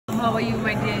how are you,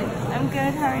 my dear? I'm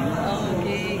good, how are you?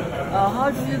 Okay.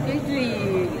 How do you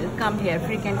usually come here?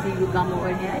 Frequently you come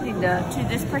over here in the... To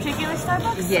this particular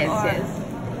Starbucks? Yes, or... yes.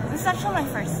 This is actually my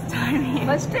first time here.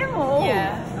 First time? Oh.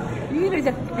 Yeah. Usually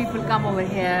the people come over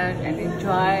here and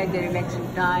enjoy their relaxing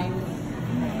time.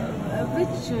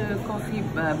 Which coffee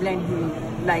blend do you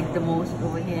like the most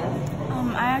over here?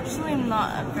 I actually am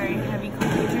not a very heavy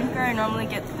coffee drinker. I normally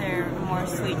get their more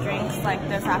sweet drinks like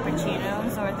the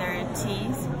frappuccinos or their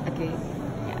teas. Okay.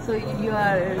 Yeah. So you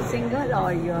are single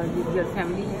or you are with your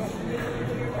family here?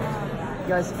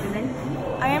 You are a student?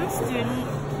 I am a student.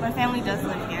 My family does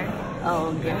live here.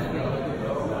 Oh, okay.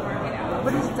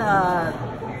 What is the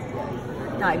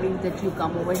timing that you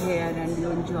come over here and you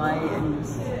enjoy and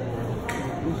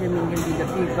intermingle with the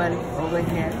people over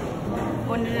here?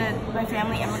 When did my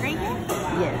family immigrate here?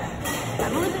 Yes. I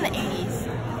believe in the 80s.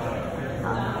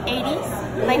 80s?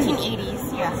 1980s,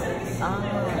 yeah. Ah,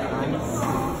 I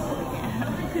see.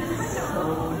 So,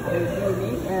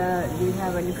 do you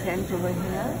have any friends over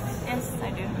here? Yes,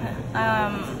 I do.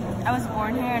 I was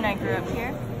born here and I grew up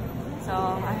here, so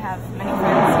I have many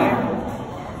friends here.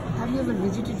 Have you ever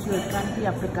visited your country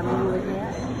after coming over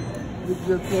here with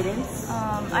your parents?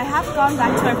 I have gone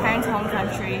back to my parents' home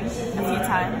country a few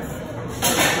times.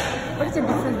 What is the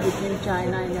difference between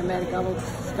China and America? What's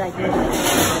striking?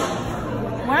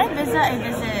 When I visit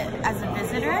as a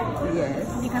visitor. Yes.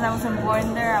 Because I wasn't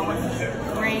born there, I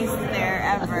wasn't raised there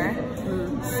ever.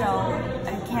 Okay. So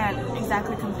I can't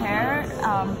exactly compare.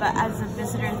 But as a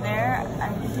visitor there,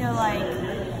 I feel like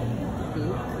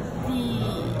the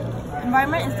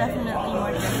environment is definitely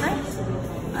more different.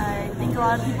 I think a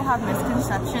lot of people have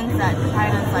misconceptions that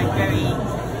China's like very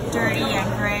dirty and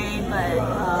gray, but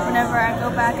whenever I go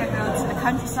back, I go to the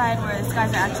countryside where the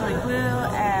skies are actually blue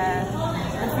and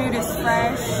the food is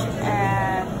fresh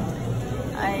and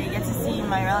I get to see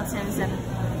my relatives, and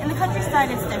in the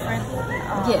countryside it's different.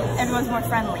 Yes. Everyone's more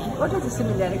friendly. What are the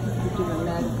similarities between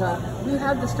America? Do you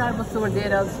have the Starbucks over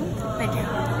there also? They do.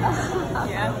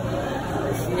 Yeah.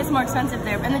 It's more expensive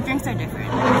there, and the drinks are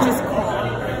different, which is cool.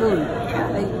 Cool.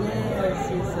 Yeah.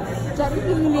 Yes. Chinese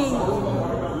evening,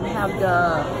 we have the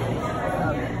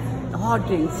hot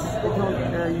drinks. They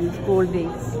don't use cold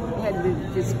drinks. We had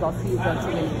this coffee is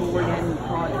also very cold and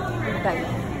hot. Type.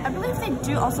 I believe they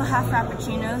do also have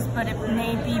frappuccinos, but it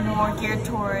may be more geared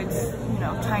towards,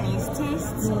 Chinese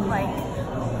tastes. Like,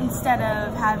 instead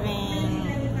of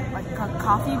having like a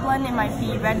coffee blend, it might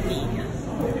be red bean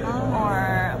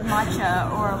or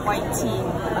matcha or white tea.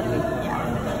 Okay. Yeah.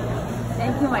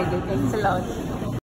 Thank you, my dear. Thanks a lot.